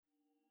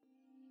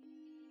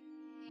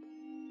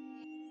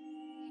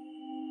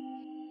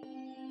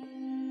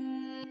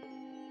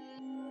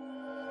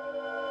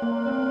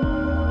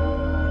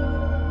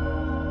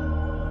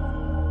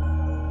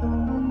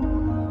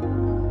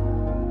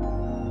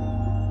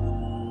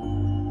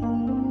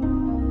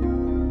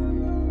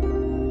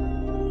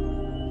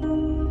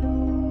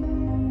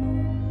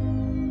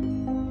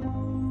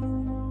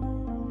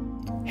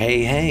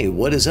Hey,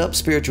 what is up,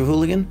 spiritual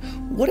hooligan?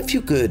 What if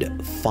you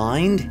could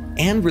find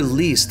and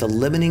release the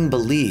limiting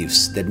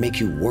beliefs that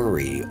make you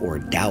worry or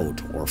doubt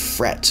or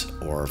fret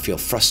or feel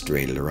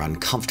frustrated or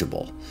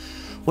uncomfortable?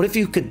 What if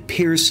you could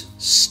pierce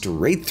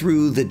straight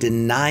through the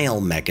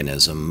denial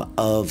mechanism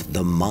of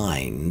the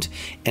mind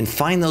and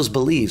find those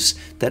beliefs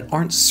that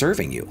aren't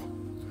serving you?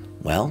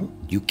 Well,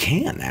 you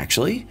can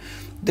actually.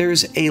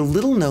 There's a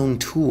little known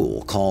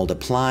tool called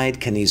applied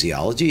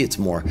kinesiology. It's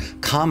more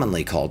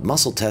commonly called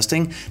muscle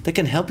testing that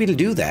can help you to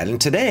do that. And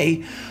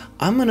today,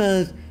 I'm going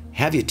to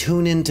have you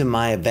tune into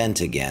my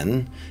event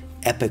again,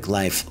 Epic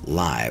Life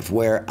Live,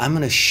 where I'm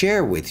going to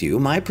share with you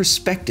my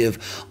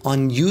perspective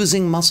on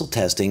using muscle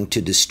testing to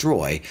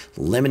destroy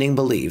limiting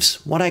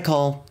beliefs, what I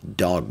call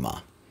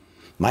dogma.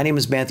 My name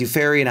is Matthew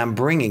Ferry, and I'm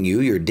bringing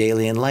you your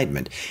daily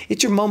enlightenment.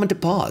 It's your moment to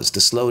pause,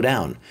 to slow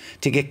down,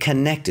 to get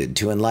connected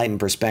to enlightened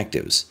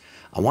perspectives.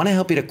 I want to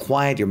help you to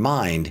quiet your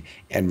mind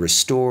and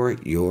restore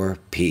your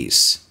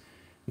peace.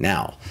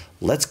 Now,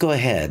 let's go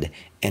ahead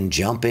and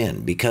jump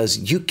in,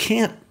 because you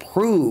can't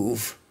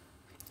prove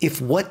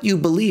if what you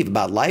believe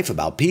about life,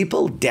 about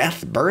people,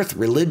 death, birth,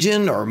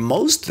 religion, or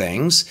most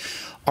things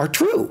are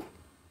true.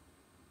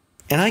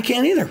 And I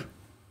can't either.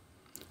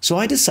 So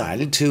I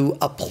decided to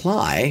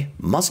apply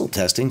muscle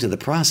testing to the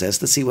process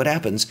to see what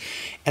happens,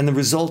 and the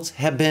results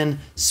have been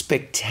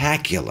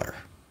spectacular.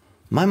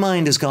 My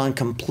mind has gone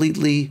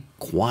completely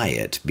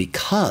quiet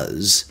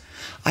because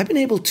I've been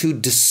able to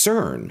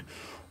discern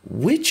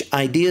which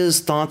ideas,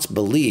 thoughts,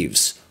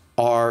 beliefs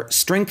are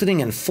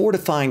strengthening and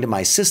fortifying to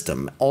my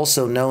system,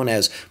 also known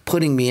as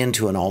putting me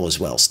into an all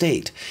is well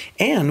state,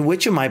 and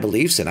which of my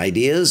beliefs and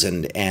ideas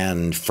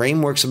and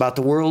frameworks about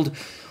the world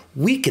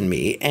weaken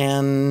me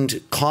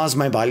and cause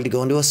my body to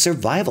go into a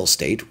survival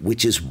state,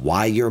 which is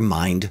why your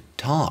mind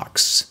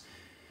talks.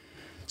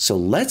 So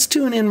let's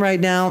tune in right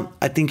now.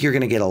 I think you're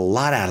going to get a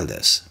lot out of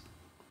this.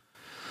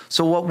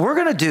 So what we're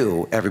going to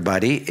do,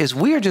 everybody, is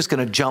we are just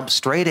going to jump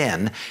straight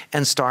in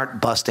and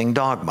start busting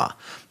dogma.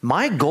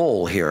 My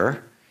goal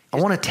here, I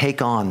want to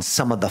take on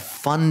some of the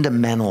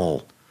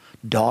fundamental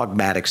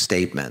dogmatic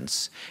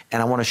statements,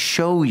 and I want to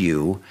show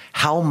you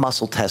how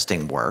muscle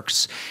testing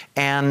works.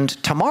 And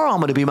tomorrow I'm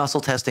going to be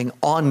muscle testing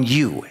on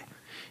you.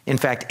 In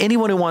fact,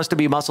 anyone who wants to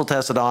be muscle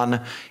tested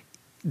on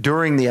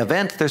during the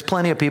event, there's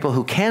plenty of people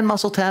who can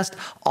muscle test.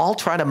 I'll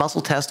try to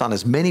muscle test on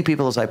as many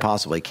people as I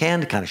possibly can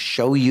to kind of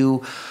show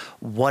you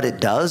what it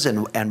does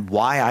and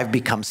why I've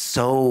become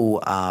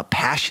so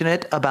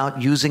passionate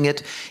about using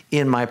it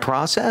in my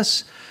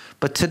process.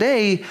 But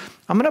today,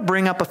 I'm going to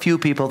bring up a few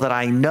people that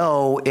I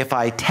know if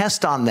I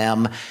test on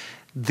them,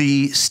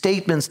 the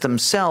statements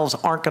themselves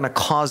aren't going to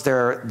cause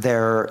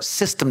their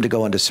system to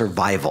go into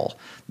survival.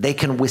 They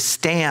can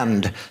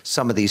withstand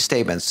some of these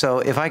statements. So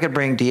if I could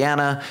bring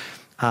Deanna,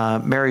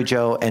 Mary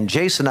Jo, and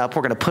Jason up,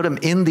 we're going to put them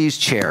in these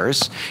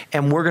chairs,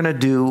 and we're going to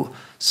do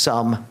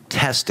some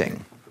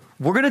testing.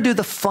 We're going to do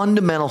the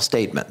fundamental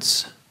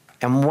statements.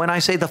 And when I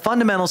say the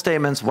fundamental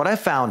statements, what I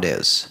found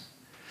is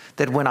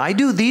that when I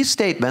do these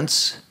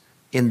statements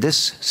in this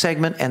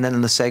segment and then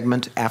in the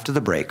segment after the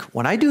break,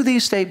 when I do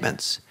these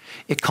statements,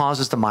 it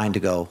causes the mind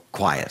to go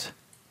quiet.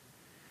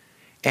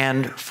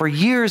 And for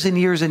years and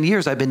years and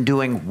years, I've been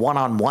doing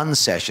one-on-one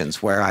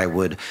sessions where I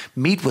would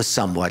meet with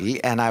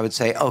somebody and I would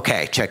say,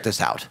 okay, check this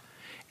out.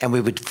 And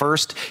it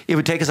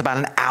would take us about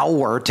an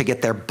hour to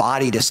get their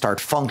body to start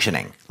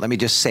functioning. Let me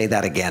just say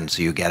that again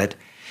so you get it.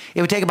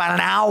 It would take about an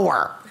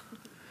hour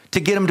to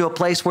get them to a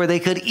place where they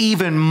could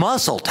even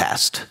muscle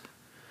test.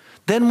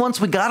 Then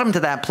once we got them to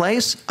that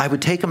place, I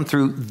would take them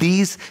through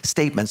these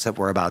statements that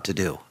we're about to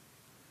do.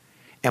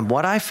 And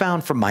what I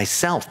found for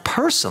myself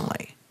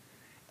personally,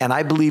 and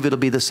I believe it'll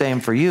be the same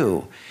for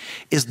you,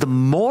 is the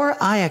more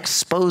I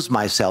expose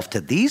myself to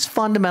these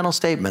fundamental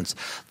statements,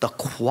 the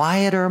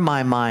quieter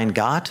my mind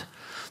got,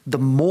 the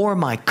more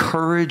my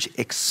courage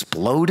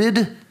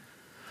exploded,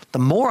 the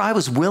more I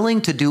was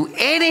willing to do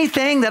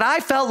anything that I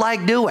felt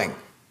like doing.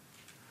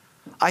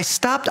 I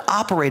stopped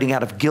operating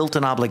out of guilt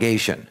and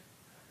obligation.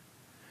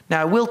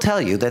 Now, I will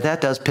tell you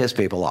that does piss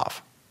people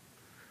off.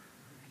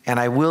 And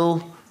I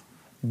will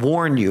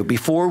warn you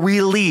before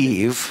we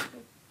leave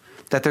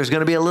that there's going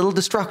to be a little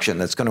destruction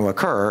that's going to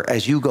occur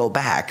as you go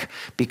back,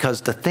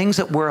 because the things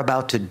that we're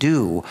about to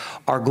do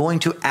are going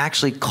to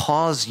actually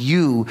cause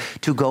you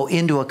to go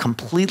into a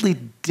completely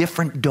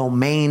different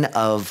domain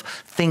of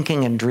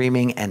thinking and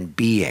dreaming and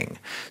being.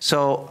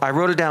 So I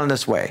wrote it down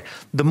this way.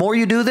 The more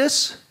you do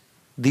this,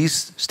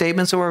 these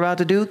statements that we're about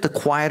to do, the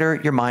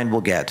quieter your mind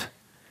will get.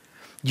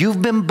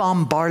 You've been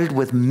bombarded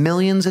with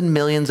millions and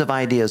millions of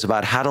ideas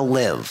about how to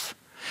live,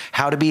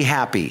 how to be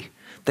happy,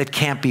 that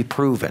can't be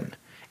proven.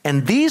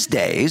 And these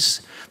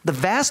days, the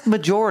vast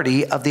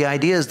majority of the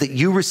ideas that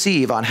you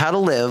receive on how to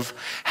live,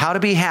 how to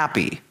be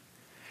happy,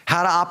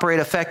 how to operate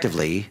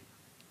effectively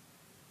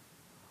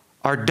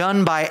are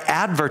done by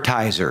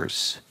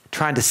advertisers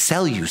trying to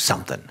sell you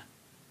something.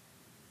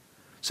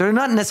 So they're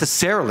not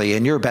necessarily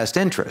in your best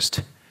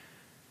interest.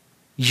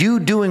 You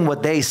doing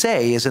what they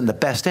say is in the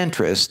best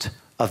interest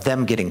of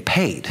them getting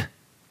paid.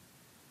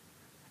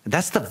 And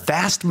that's the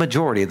vast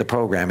majority of the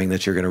programming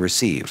that you're going to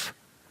receive.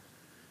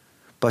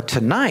 But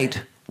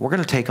tonight, we're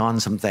going to take on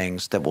some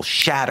things that will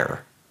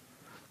shatter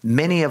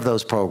many of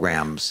those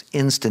programs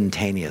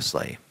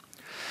instantaneously.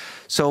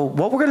 So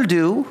what we're going to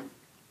do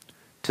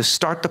to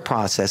start the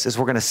process is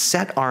we're going to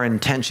set our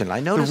intention. I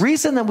know the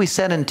reason that we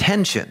set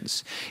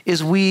intentions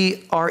is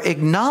we are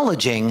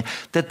acknowledging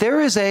that there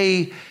is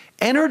a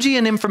energy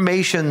and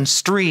information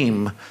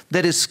stream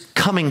that is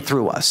coming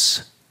through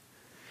us.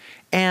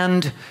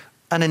 And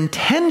an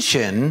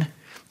intention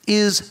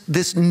is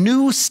this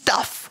new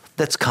stuff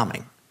that's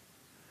coming.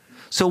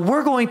 So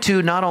we're going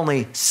to not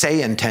only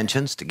say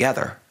intentions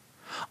together,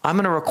 I'm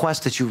going to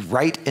request that you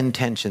write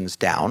intentions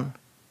down,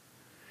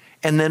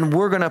 and then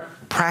we're going to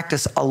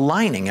practice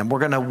aligning, and we're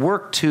going to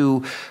work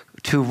to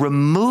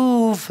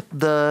remove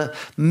the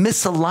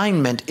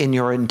misalignment in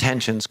your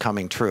intentions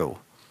coming true.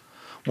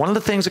 One of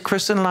the things that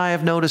Kristen and I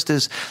have noticed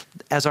is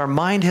as our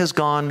mind has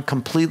gone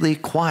completely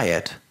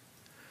quiet,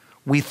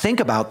 we think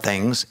about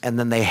things and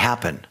then they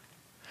happen.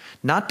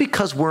 Not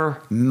because we're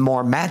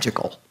more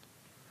magical,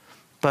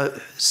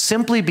 but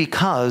simply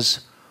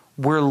because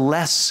we're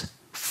less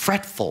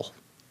fretful,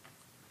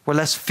 we're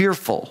less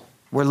fearful,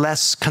 we're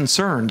less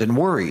concerned and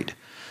worried.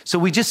 So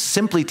we just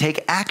simply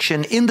take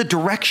action in the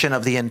direction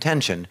of the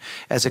intention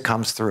as it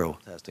comes through.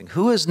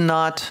 Who has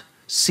not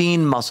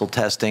seen muscle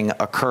testing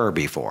occur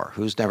before?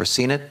 Who's never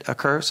seen it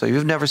occur? So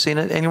you've never seen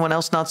it? Anyone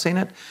else not seen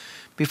it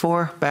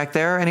before? Back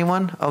there,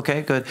 anyone?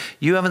 Okay, good.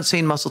 You haven't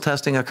seen muscle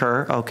testing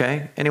occur,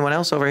 okay. Anyone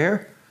else over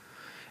here?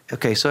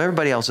 Okay, so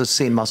everybody else has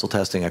seen muscle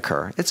testing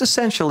occur. It's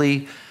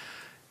essentially,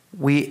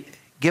 we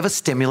give a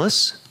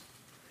stimulus,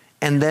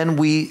 and then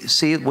we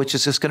see it, which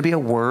is just going to be a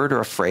word or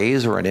a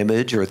phrase or an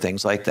image or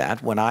things like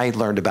that. When I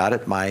learned about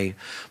it, my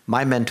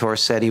mentor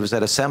said he was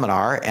at a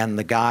seminar, and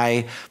the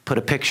guy put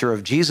a picture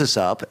of Jesus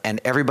up,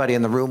 and everybody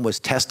in the room was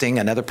testing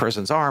another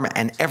person's arm,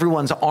 and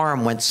everyone's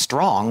arm went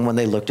strong when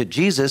they looked at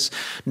Jesus,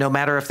 no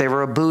matter if they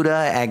were a Buddha,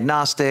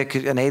 agnostic,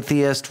 an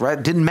atheist,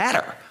 right? Didn't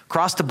matter.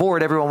 Across the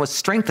board, everyone was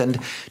strengthened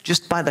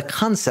just by the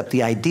concept,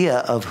 the idea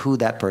of who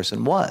that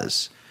person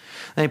was.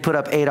 Then he put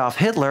up Adolf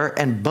Hitler,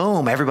 and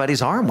boom,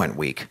 everybody's arm went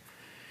weak.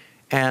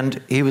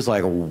 And he was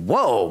like,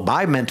 whoa,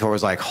 my mentor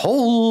was like,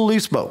 holy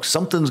smokes,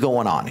 something's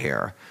going on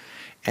here.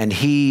 And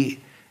he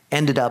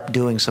ended up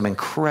doing some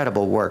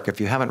incredible work. If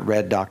you haven't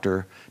read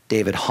Dr.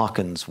 David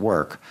Hawkins'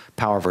 work,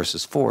 Power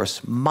versus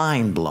Force,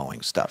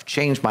 mind-blowing stuff,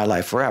 changed my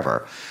life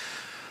forever.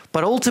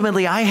 But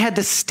ultimately, I had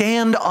to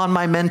stand on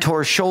my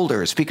mentor's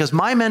shoulders because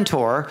my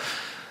mentor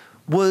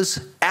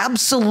was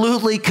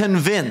absolutely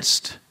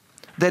convinced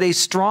that a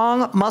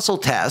strong muscle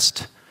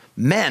test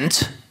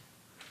meant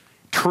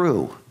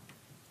true,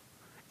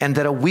 and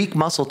that a weak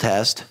muscle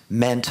test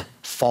meant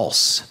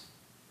false.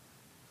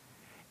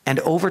 And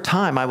over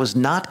time, I was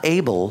not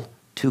able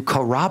to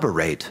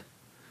corroborate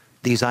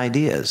these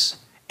ideas.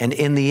 And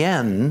in the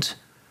end,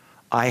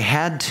 I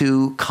had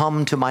to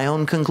come to my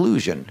own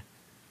conclusion.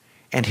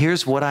 And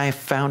here's what I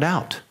found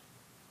out.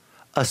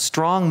 A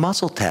strong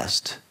muscle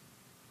test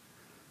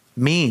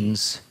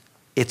means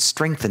it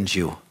strengthens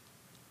you.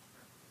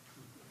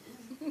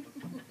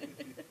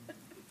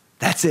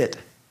 That's it.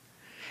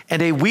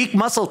 And a weak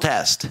muscle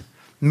test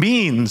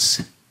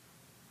means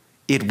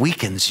it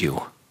weakens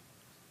you.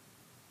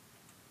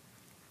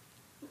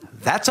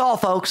 That's all,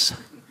 folks.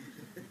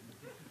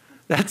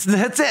 That's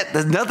it.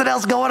 There's nothing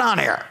else going on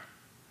here.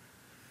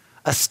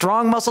 A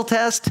strong muscle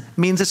test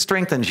means it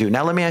strengthens you.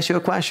 Now let me ask you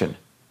a question.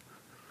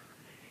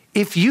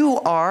 If you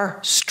are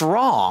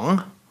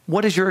strong,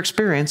 what is your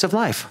experience of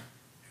life?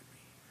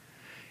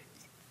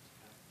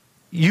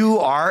 You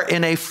are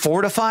in a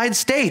fortified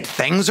state.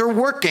 Things are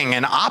working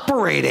and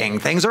operating.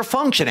 Things are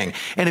functioning.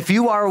 And if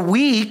you are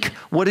weak,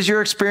 what is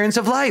your experience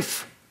of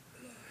life?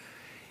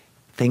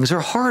 Things are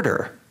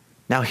harder.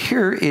 Now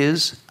here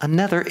is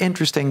another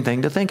interesting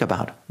thing to think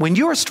about. When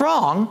you're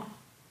strong,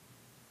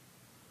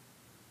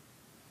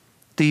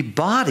 the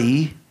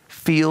body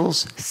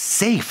feels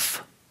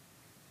safe.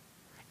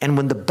 And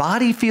when the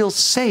body feels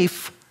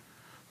safe,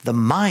 the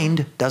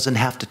mind doesn't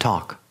have to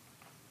talk.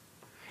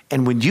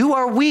 And when you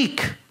are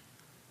weak,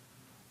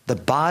 the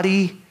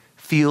body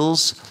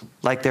feels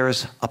like there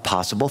is a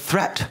possible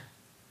threat.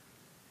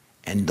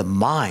 And the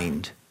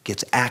mind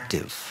gets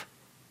active.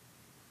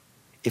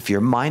 If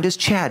your mind is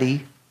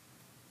chatty,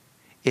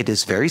 it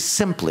is very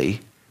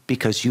simply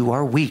because you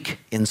are weak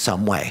in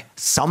some way.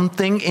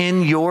 Something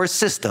in your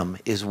system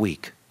is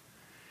weak.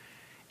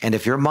 And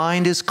if your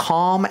mind is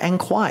calm and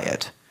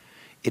quiet,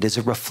 it is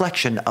a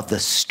reflection of the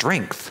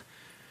strength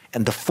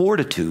and the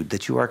fortitude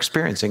that you are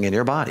experiencing in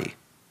your body.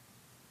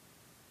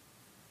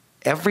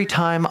 Every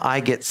time I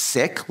get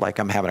sick, like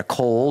I'm having a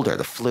cold or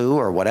the flu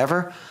or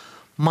whatever,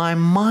 my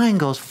mind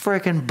goes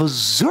freaking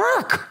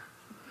berserk.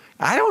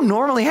 I don't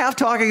normally have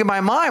talking in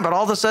my mind, but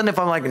all of a sudden, if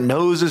I'm like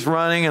nose is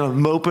running and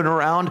I'm moping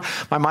around,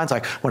 my mind's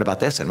like, what about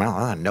this? And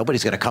well,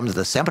 nobody's going to come to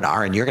the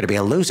seminar and you're going to be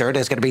a loser.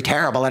 It's going to be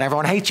terrible and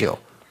everyone hates you.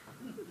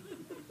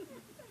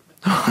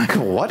 Like,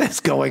 what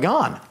is going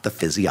on? The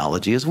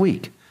physiology is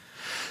weak.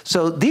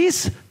 So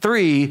these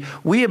three,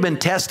 we have been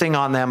testing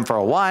on them for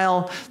a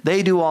while.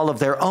 They do all of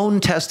their own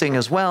testing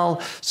as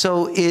well.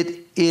 So it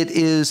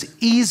is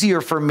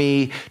easier for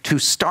me to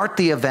start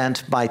the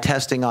event by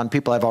testing on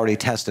people I've already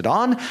tested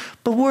on,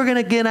 but we're going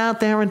to get out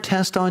there and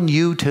test on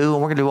you too,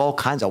 and we're going to do all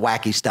kinds of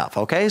wacky stuff,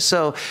 okay?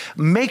 So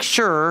make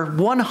sure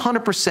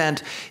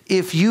 100%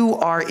 if you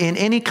are in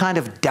any kind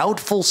of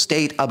doubtful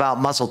state about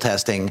muscle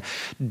testing,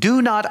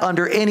 do not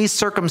under any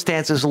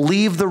circumstances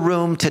leave the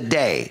room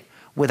today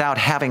without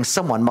having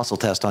someone muscle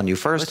test on you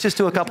first. Let's just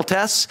do a couple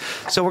tests.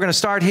 So we're going to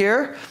start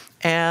here,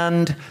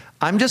 and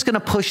I'm just going to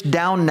push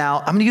down now.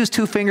 I'm going to use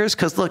 2 fingers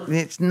because, look,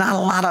 it's not a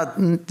lot of,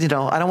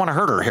 I don't want to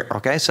hurt her here,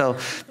 okay? So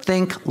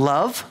think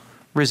love,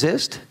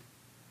 resist.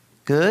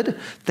 Good.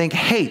 Think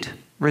hate,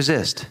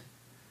 resist.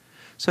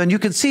 So, and you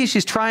can see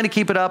she's trying to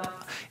keep it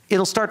up.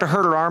 It'll start to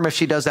hurt her arm if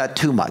she does that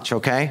too much,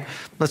 okay?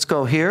 Let's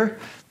go here.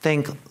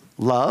 Think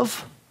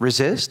love,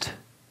 resist.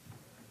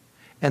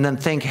 And then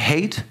think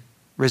hate,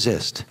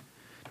 resist.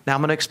 Now, I'm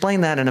going to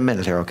explain that in a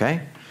minute here,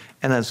 okay?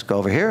 And let's go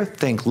over here.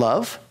 Think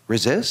love,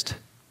 resist.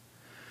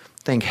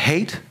 Think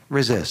hate,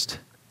 resist.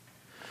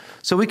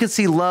 So we can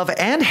see love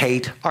and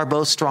hate are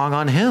both strong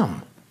on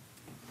him.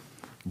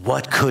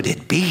 What could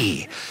it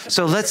be?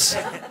 So let's...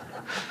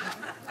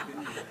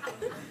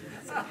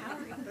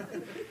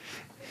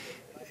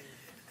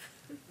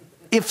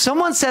 If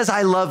someone says,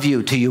 I love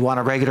you to you on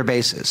a regular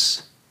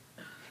basis,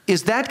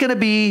 is that going to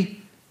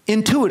be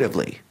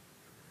intuitively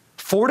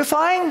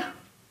fortifying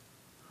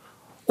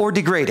or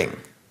degrading?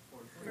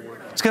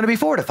 It's going to be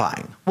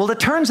fortifying. Well,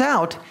 it turns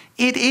out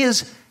it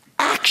is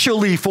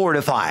actually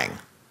fortifying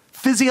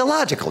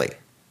physiologically.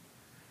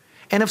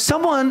 And if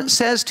someone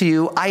says to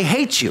you, I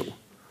hate you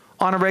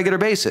on a regular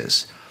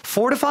basis,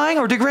 fortifying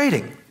or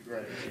degrading?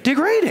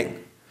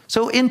 Degrading.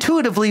 So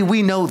intuitively,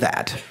 we know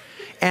that.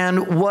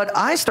 And what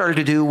I started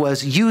to do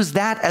was use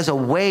that as a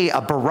way, a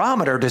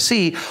barometer to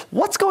see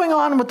what's going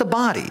on with the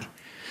body.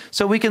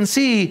 So we can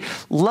see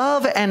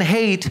love and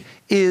hate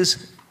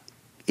is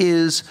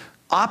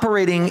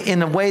operating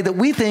in a way that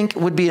we think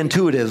would be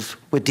intuitive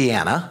with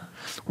Deanna.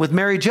 With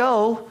Mary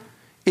Jo,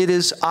 it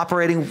is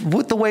operating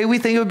with the way we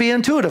think it would be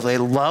intuitively.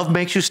 Love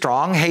makes you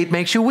strong, hate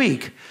makes you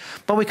weak.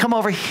 But we come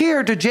over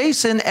here to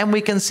Jason, and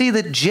we can see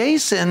that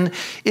Jason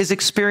is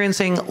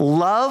experiencing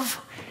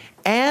love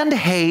and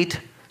hate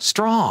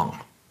strong.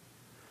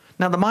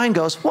 Now the mind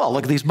goes, well,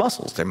 look at these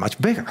muscles. They're much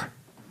bigger.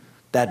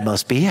 That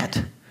must be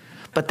it.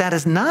 But that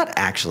is not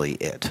actually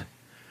it.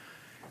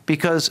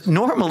 Because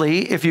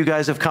normally, if you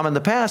guys have come in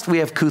the past, we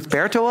have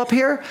Cuthberto up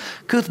here.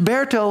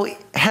 Cuthberto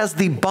has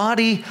the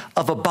body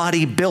of a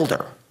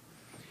bodybuilder.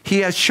 He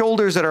has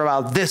shoulders that are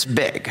about this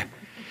big.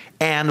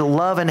 And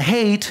love and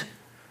hate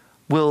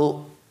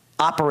will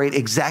operate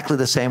exactly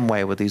the same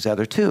way with these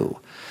other two.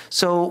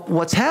 So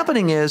what's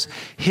happening is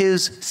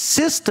his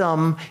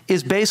system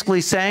is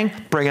basically saying,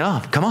 bring it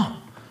on, come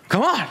on,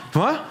 come on,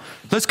 what?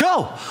 Let's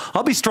go.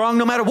 I'll be strong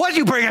no matter what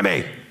you bring at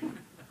me.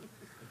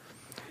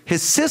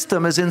 His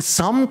system is in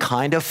some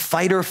kind of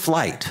fight or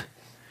flight.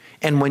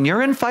 And when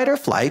you're in fight or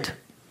flight,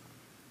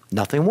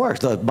 nothing works.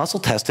 The muscle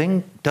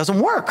testing doesn't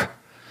work.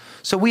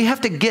 So we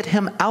have to get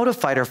him out of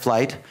fight or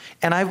flight,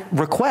 and I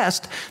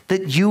request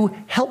that you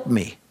help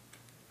me.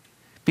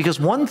 Because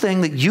one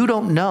thing that you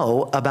don't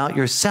know about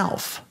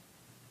yourself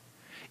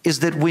is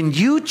that when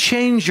you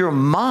change your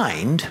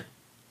mind,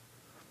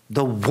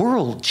 the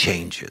world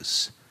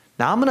changes.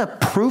 Now, I'm going to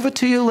prove it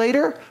to you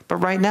later, but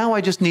right now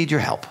I just need your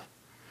help.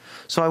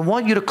 So I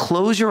want you to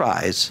close your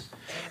eyes,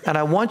 and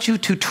I want you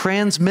to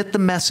transmit the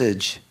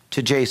message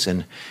to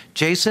Jason.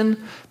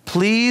 Jason,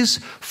 please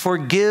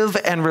forgive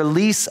and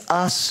release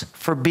us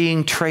for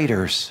being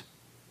traitors.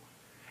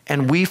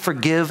 And we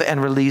forgive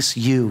and release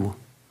you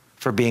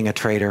for being a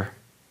traitor.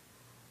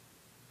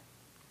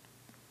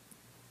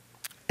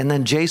 And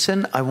then,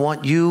 Jason, I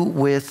want you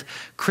with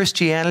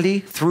Christianity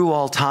through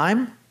all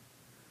time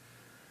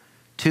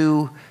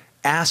to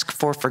ask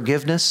for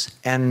forgiveness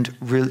and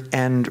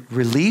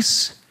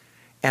release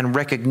and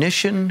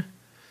recognition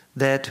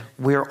that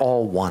we're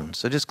all one.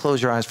 So just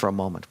close your eyes for a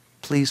moment.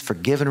 Please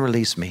forgive and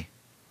release me.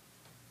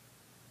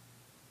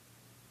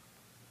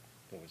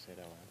 Don't we say it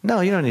out loud?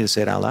 No, you don't need to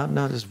say it out loud.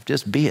 No,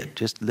 just be it.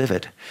 Just live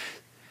it.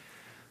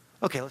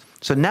 Okay,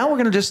 so now we're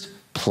going to just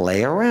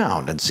play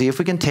around and see if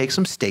we can take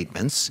some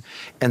statements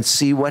and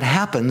see what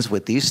happens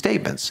with these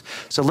statements.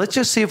 So let's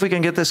just see if we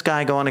can get this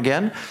guy going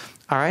again.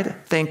 All right,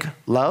 think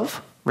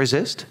love,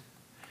 resist,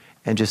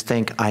 and just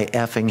think I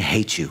effing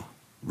hate you,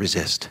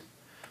 resist.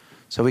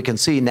 So we can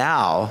see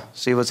now,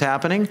 see what's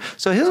happening?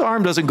 So his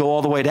arm doesn't go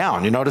all the way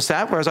down. You notice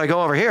that? Whereas I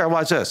go over here,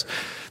 watch this.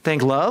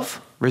 Think love,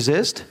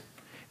 resist,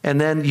 and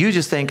then you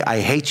just think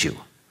I hate you,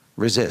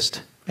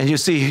 resist. And you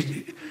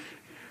see...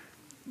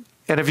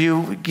 And if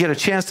you get a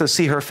chance to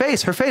see her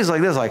face is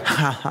like this, like,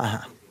 ha, ha,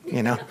 ha,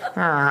 you know.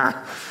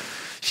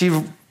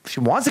 She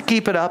wants to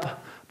keep it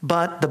up,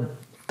 but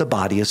the the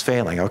body is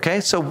failing,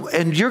 okay? So,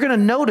 and you're going to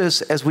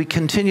notice as we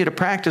continue to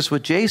practice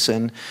with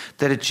Jason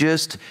that it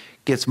just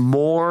gets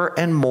more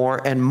and more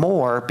and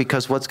more,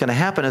 because what's going to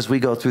happen as we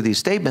go through these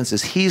statements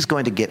is he's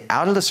going to get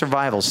out of the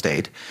survival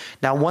state.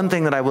 Now, one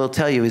thing that I will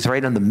tell you, he's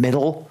right in the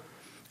middle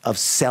of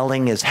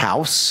selling his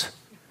house,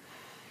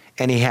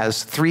 and he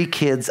has 3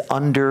 kids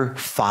under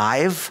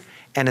 5,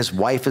 and his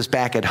wife is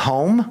back at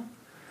home,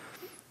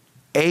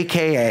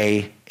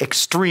 AKA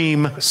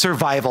extreme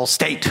survival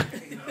state.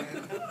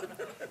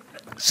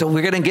 So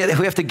we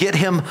have to get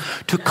him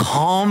to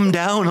calm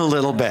down a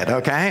little bit,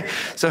 okay?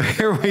 So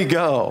here we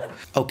go.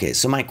 Okay,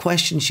 so my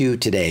question to you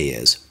today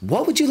is,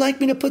 what would you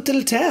like me to put to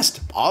the test?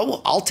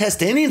 I'll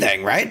test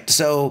anything, right?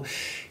 So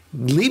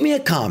leave me a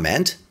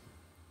comment,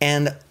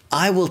 and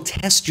I will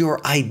test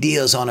your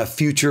ideas on a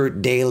future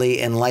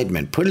daily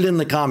enlightenment. Put it in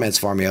the comments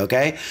for me,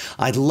 okay?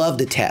 I'd love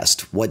to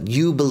test what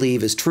you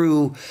believe is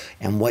true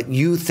and what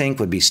you think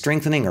would be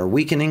strengthening or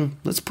weakening.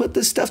 Let's put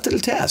this stuff to the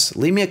test.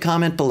 Leave me a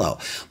comment below.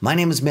 My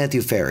name is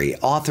Matthew Ferry,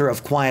 author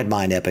of Quiet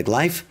Mind, Epic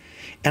Life,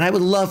 and I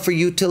would love for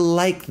you to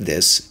like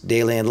this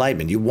daily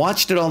enlightenment. You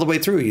watched it all the way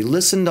through. You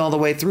listened all the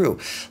way through.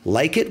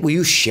 Like it? Will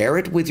you share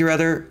it with your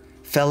other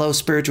fellow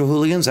spiritual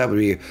hooligans? That would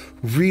be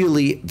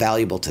really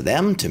valuable to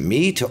them, to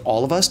me, to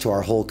all of us, to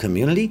our whole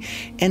community.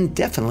 And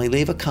definitely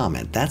leave a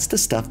comment. That's the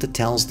stuff that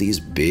tells these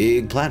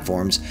big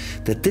platforms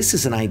that this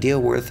is an idea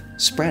worth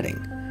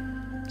spreading.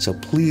 So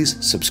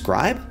please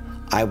subscribe.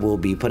 I will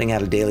be putting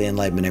out a daily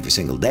enlightenment every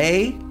single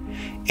day.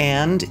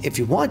 And if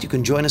you want, you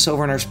can join us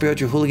over in our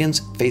Spiritual Hooligans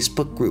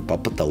Facebook group. I'll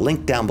put the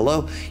link down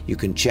below. You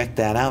can check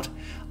that out.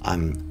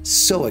 I'm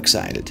so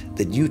excited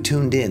that you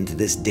tuned in to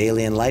this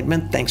daily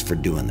enlightenment. Thanks for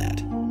doing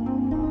that.